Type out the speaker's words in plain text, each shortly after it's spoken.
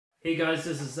Hey guys,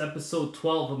 this is episode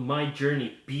 12 of my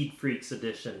journey, Bead Freakz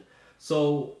edition.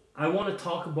 So I want to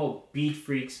talk about Bead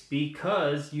Freakz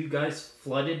because you guys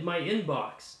flooded my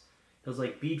inbox. I was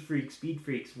like, Bead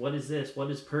Freakz, what is this? What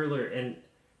is Perler? And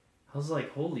I was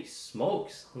like, holy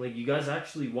smokes. Like, you guys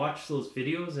actually watched those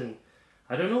videos, and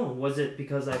I don't know, was it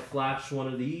because I flashed one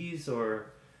of these,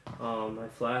 or I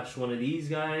flashed one of these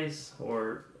guys,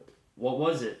 or what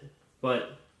was it?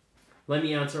 But let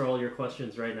me answer all your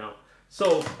questions right now.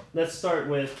 So let's start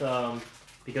with,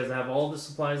 because I have all the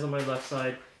supplies on my left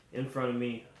side in front of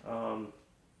me.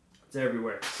 It's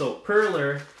everywhere. So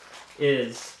Perler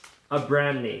is a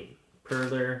brand name.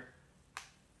 Perler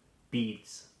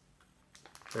beads.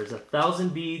 There's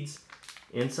 1,000 beads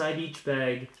inside each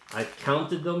bag. I've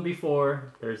counted them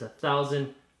before. There's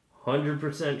 1,000,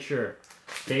 100% sure.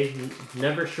 Okay,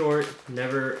 never short,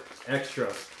 never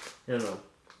extra. You know.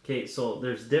 Okay, so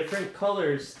there's different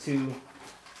colors to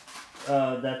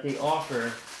that they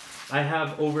offer. I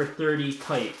have over 30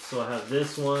 types. So I have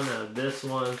this one, I have this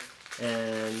one,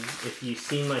 and if you've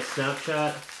seen my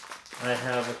Snapchat, I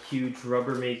have a huge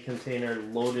Rubbermaid container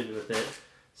loaded with it.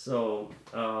 So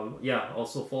yeah,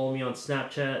 also follow me on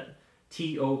Snapchat,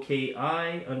 TOKI_XD.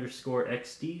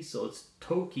 So it's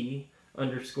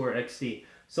Toki_XD.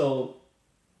 So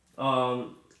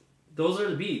those are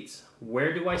the beads.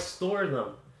 Where do I store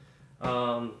them?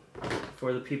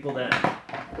 For the people that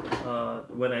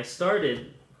when I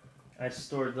started, I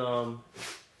stored them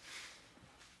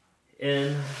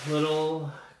in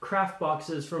little craft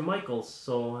boxes from Michael's.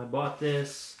 So I bought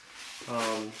this.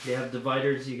 They have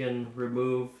dividers you can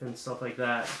remove and stuff like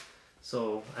that.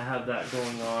 So I have that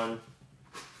going on.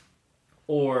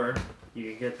 Or you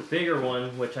can get the bigger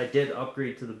one, which I did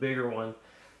upgrade to the bigger one.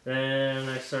 Then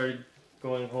I started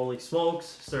going, holy smokes,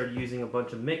 started using a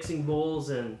bunch of mixing bowls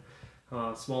and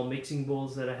small mixing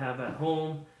bowls that I have at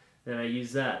home. And I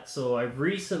use that. So I've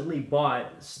recently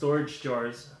bought storage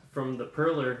jars from the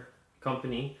Perler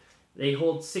company. They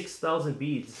hold 6,000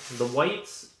 beads. The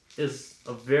whites is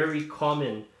a very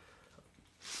common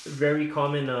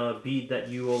bead that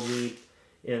you will need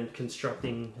in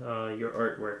constructing your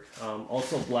artwork.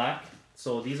 Also black.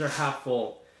 So these are half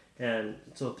full, and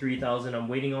so 3,000. I'm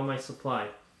waiting on my supply.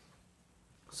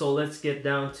 So let's get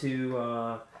down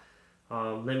to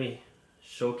let me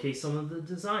showcase some of the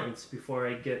designs before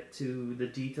I get to the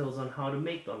details on how to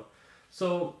make them.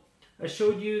 So I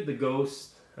showed you the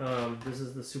ghost. This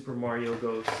is the Super Mario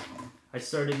ghost. I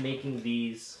started making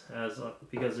these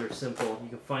because they're simple. You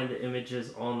can find the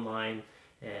images online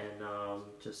and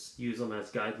just use them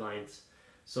as guidelines.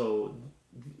 So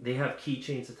they have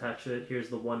keychains attached to it. Here's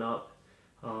the one up.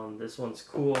 This one's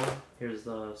cool. Here's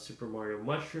the Super Mario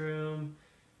mushroom.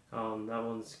 That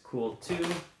one's cool too.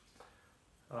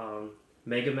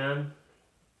 Mega Man,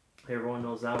 everyone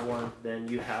knows that one. Then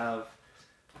you have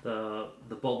the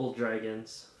bubble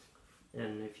dragons,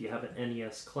 and if you have an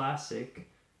NES Classic,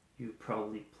 you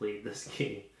probably played this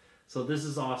game. So this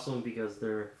is awesome because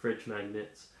they're fridge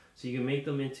magnets. So you can make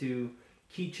them into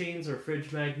keychains or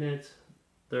fridge magnets.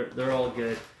 They're all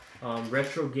good.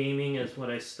 Retro gaming is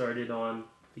what I started on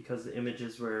because the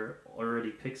images were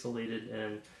already pixelated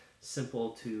and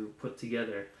simple to put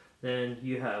together. Then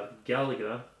you have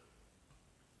Galaga.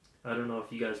 I don't know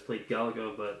if you guys played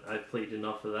Galaga, but I've played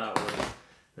enough of that one.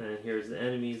 And here's the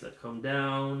enemies that come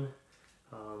down.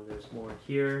 There's more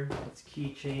here. It's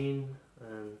keychain,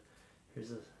 and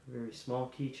here's a very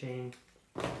small keychain.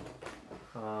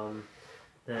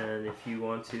 Then if you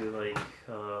want to like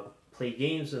play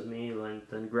games with me,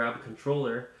 then grab a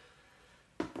controller.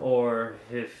 Or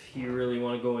if you really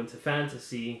want to go into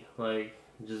fantasy, like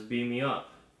just beam me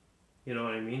up. You know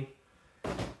what I mean?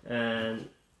 And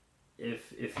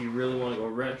if you really want to go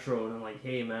retro and I'm like,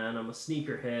 hey man, I'm a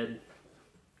sneakerhead,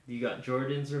 you got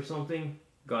Jordans or something,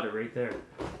 got it right there.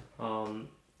 And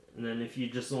then if you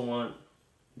just don't want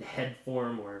the head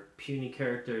form or puny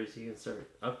characters, you can start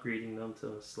upgrading them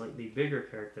to a slightly bigger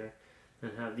character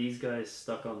and have these guys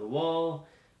stuck on the wall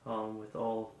with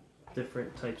all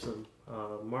different types of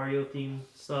Mario themed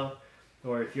stuff.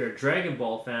 Or if you're a Dragon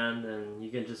Ball fan, then you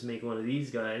can just make one of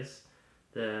these guys.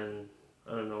 Then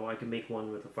I don't know, I can make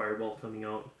one with a fireball coming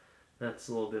out. That's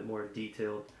a little bit more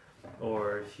detailed.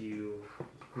 Or if you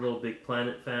a Little Big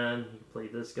Planet fan, you can play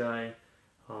this guy.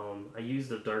 I used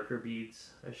the darker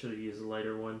beads. I should have used a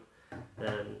lighter one.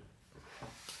 Then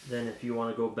if you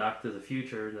want to go back to the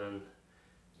future, then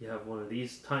you have one of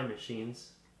these time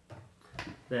machines.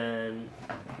 Then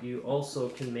you also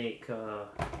can make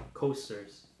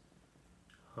coasters.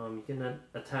 You can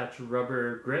attach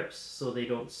rubber grips so they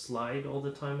don't slide all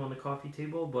the time on the coffee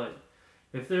table, but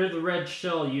If they're the red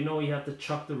shell, you know you have to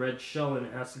chuck the red shell and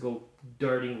it has to go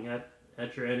darting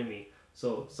at your enemy.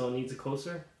 So if someone needs a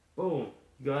coaster, boom,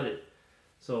 you got it.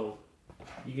 So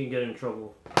you can get in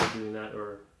trouble for doing that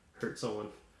or hurt someone.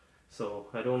 So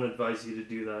I don't advise you to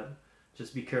do that.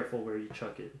 Just be careful where you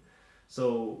chuck it.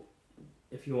 So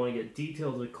if you want to get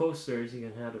detailed with coasters, you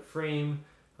can add a frame,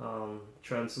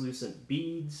 translucent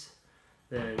beads,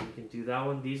 then you can do that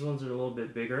one. These ones are a little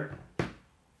bit bigger.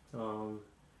 Then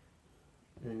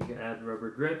you can add rubber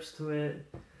grips to it.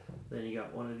 Then you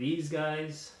got one of these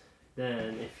guys.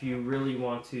 Then if you really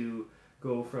want to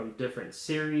go from different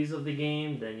series of the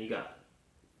game, then you got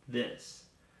this.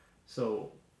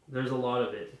 So there's a lot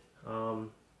of it.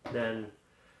 Then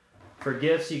for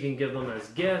gifts, you can give them as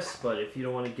gifts, but if you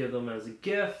don't want to give them as a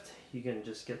gift, you can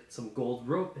just get some gold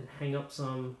rope and hang up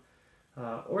some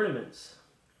ornaments.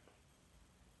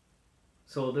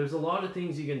 So there's a lot of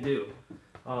things you can do.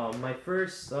 My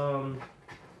first logo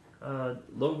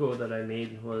that I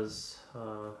made was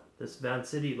this Van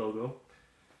City logo,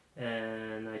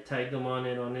 and I tagged them on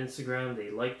it on Instagram. They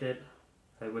liked it.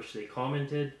 I wish they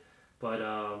commented,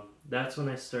 but that's when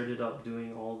I started up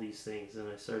doing all these things, and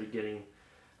I started getting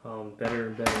better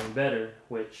and better and better,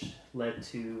 which led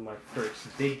to my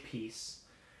first big piece,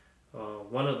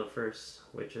 one of the first,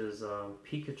 which is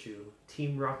Pikachu,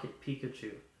 Team Rocket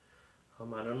Pikachu.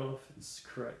 I don't know if it's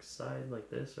correct side like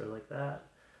this or like that,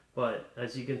 but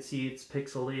as you can see, it's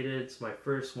pixelated. It's my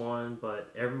first one,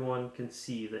 but everyone can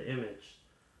see the image.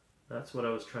 That's what I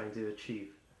was trying to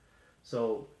achieve.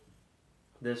 So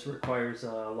this requires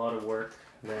a lot of work.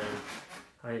 Then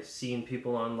I've seen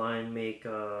people online make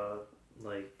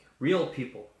like real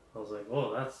people. I was like,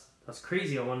 oh, that's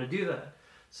crazy. I want to do that.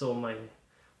 So one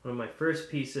of my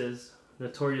first pieces,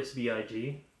 Notorious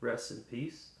B.I.G., rest in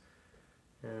peace.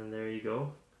 And there you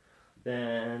go.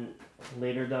 Then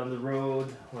later down the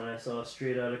road, when I saw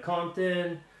Straight Outta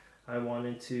Compton, I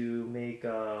wanted to make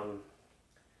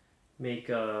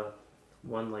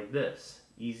one like this,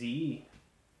 Eazy-E.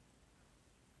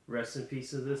 Rest in peace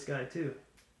to this guy too.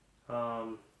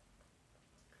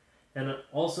 And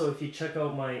also, if you check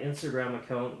out my Instagram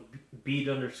account,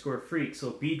 Bead_Freakz, so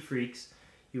Bead Freakz,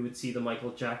 you would see the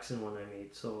Michael Jackson one I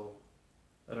made. So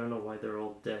I don't know why they're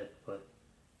all dead, but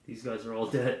these guys are all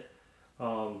dead.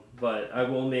 But I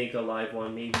will make a live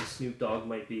one. Maybe Snoop Dogg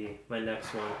might be my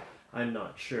next one. I'm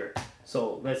not sure.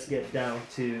 So let's get down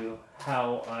to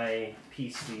how I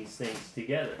piece these things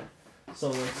together. So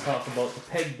let's talk about the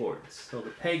pegboards. So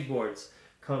the pegboards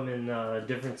come in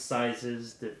different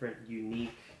sizes, different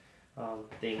unique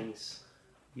things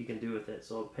you can do with it.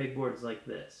 So pegboards like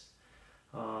this.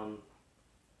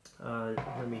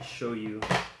 Let me show you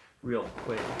real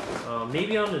quick.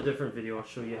 Maybe on a different video I'll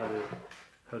show you how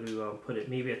to put it.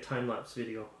 Maybe a time-lapse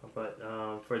video. But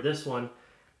for this one,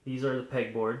 these are the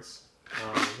pegboards.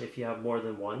 If you have more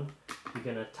than one, you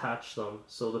can attach them.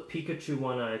 So the Pikachu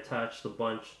one, I attached a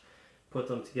bunch, put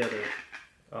them together.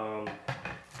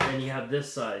 And you have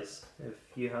this size. If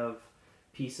you have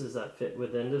pieces that fit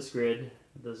within this grid,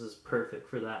 this is perfect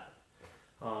for that.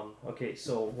 Okay,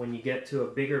 so when you get to a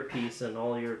bigger piece and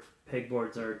all your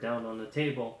pegboards are down on the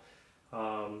table,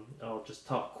 I'll just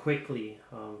talk quickly,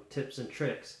 tips and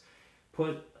tricks.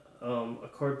 Put a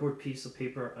cardboard piece of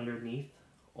paper underneath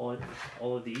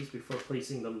all of these before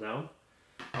placing them down.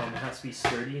 It has to be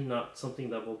sturdy, not something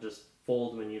that will just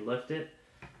fold when you lift it.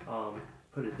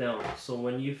 Put it down. So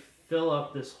when you fill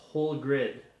up this whole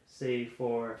grid, say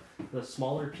for the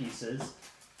smaller pieces,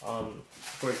 you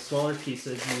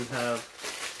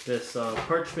have this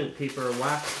parchment paper,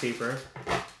 wax paper.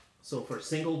 So for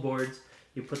single boards,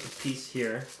 you put the piece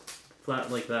here,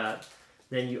 flat like that,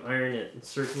 then you iron it in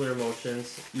circular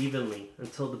motions evenly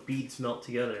until the beads melt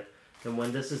together. And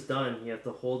when this is done, you have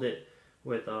to hold it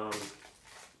with,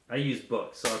 I use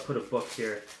books, so I put a book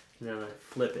here, and then I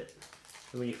flip it.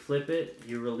 And when you flip it,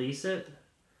 you release it,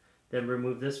 then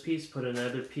remove this piece, put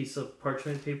another piece of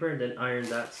parchment paper, and then iron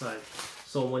that side.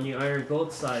 So when you iron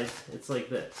both sides, it's like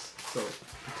this. So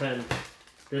pretend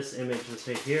this image is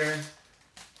right here,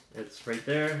 it's right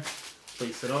there,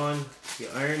 place it on, you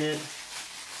iron it,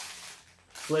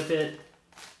 flip it,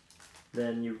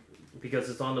 then you, because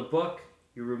it's on the book,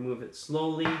 you remove it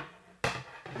slowly,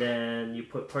 then you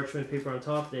put parchment paper on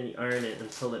top, then you iron it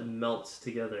until it melts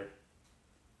together.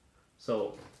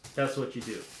 So that's what you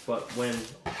do. But when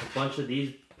a bunch of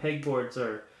these pegboards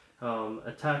are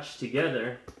attached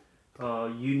together,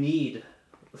 you need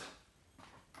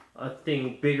a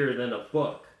thing bigger than a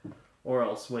book, or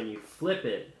else when you flip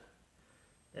it,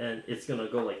 and it's gonna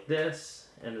go like this,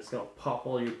 and it's gonna pop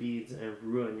all your beads and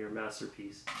ruin your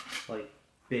masterpiece, like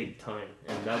big time,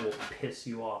 and that will piss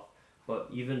you off. But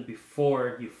even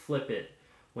before you flip it,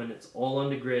 when it's all on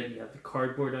the grid, you have the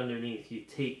cardboard underneath, you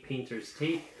take painter's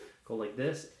tape, go like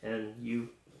this, and you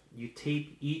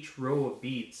tape each row of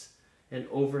beads and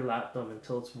overlap them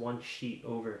until it's one sheet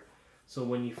over. So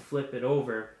when you flip it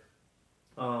over,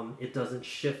 it doesn't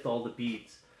shift all the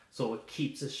beads. So it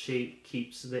keeps its shape,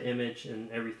 keeps the image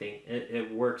and everything. It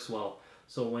works well.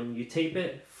 So when you tape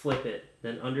it, flip it.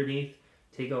 Then underneath,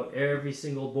 take out every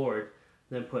single board.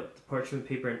 Then put the parchment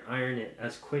paper and iron it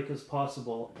as quick as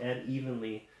possible and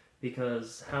evenly,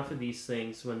 because half of these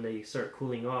things, when they start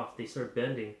cooling off, they start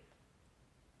bending.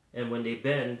 And when they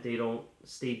bend, they don't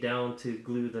stay down to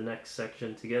glue the next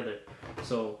section together.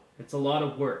 So it's a lot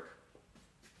of work.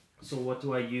 So what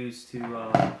do I use to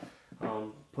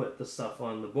put the stuff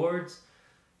on the boards?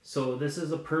 So this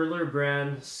is a Perler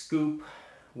brand scoop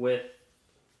with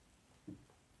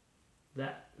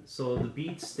that. So the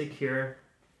beads stick here,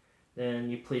 then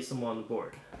you place them on the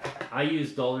board. I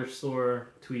use dollar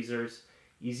store tweezers,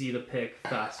 easy to pick,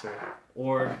 faster.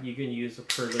 Or you can use a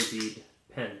Perler bead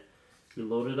pen. You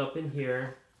load it up in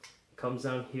here, it comes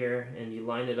down here, and you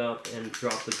line it up and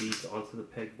drop the beads onto the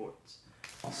pegboards.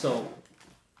 So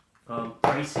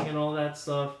pricing and all that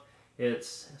stuff,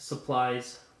 it's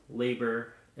supplies,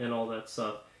 labor, and all that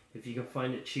stuff. If you can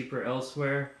find it cheaper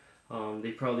elsewhere,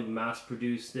 they probably mass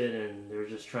produced it and they're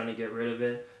just trying to get rid of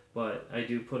it. But I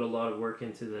do put a lot of work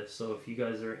into this. So if you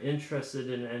guys are interested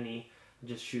in any,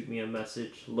 just shoot me a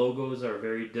message. Logos are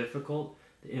very difficult.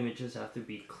 The images have to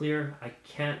be clear. I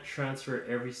can't transfer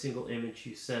every single image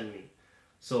you send me.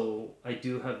 So I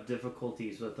do have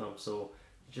difficulties with them. So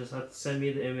you just have to send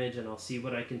me the image and I'll see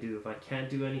what I can do. If I can't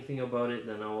do anything about it,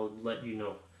 then I'll let you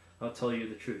know. I'll tell you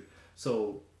the truth.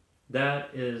 So that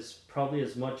is probably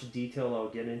as much detail I'll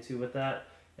get into with that.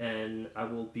 And I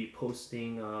will be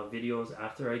posting videos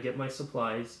after I get my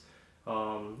supplies.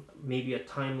 Maybe a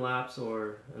time lapse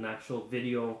or an actual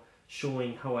video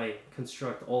showing how I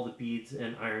construct all the beads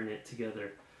and iron it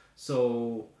together.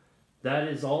 So that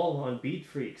is all on Bead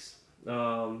Freakz.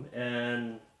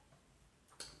 And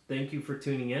thank you for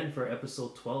tuning in for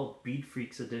episode 12, Bead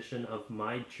Freakz edition of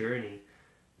my journey.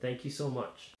 Thank you so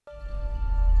much.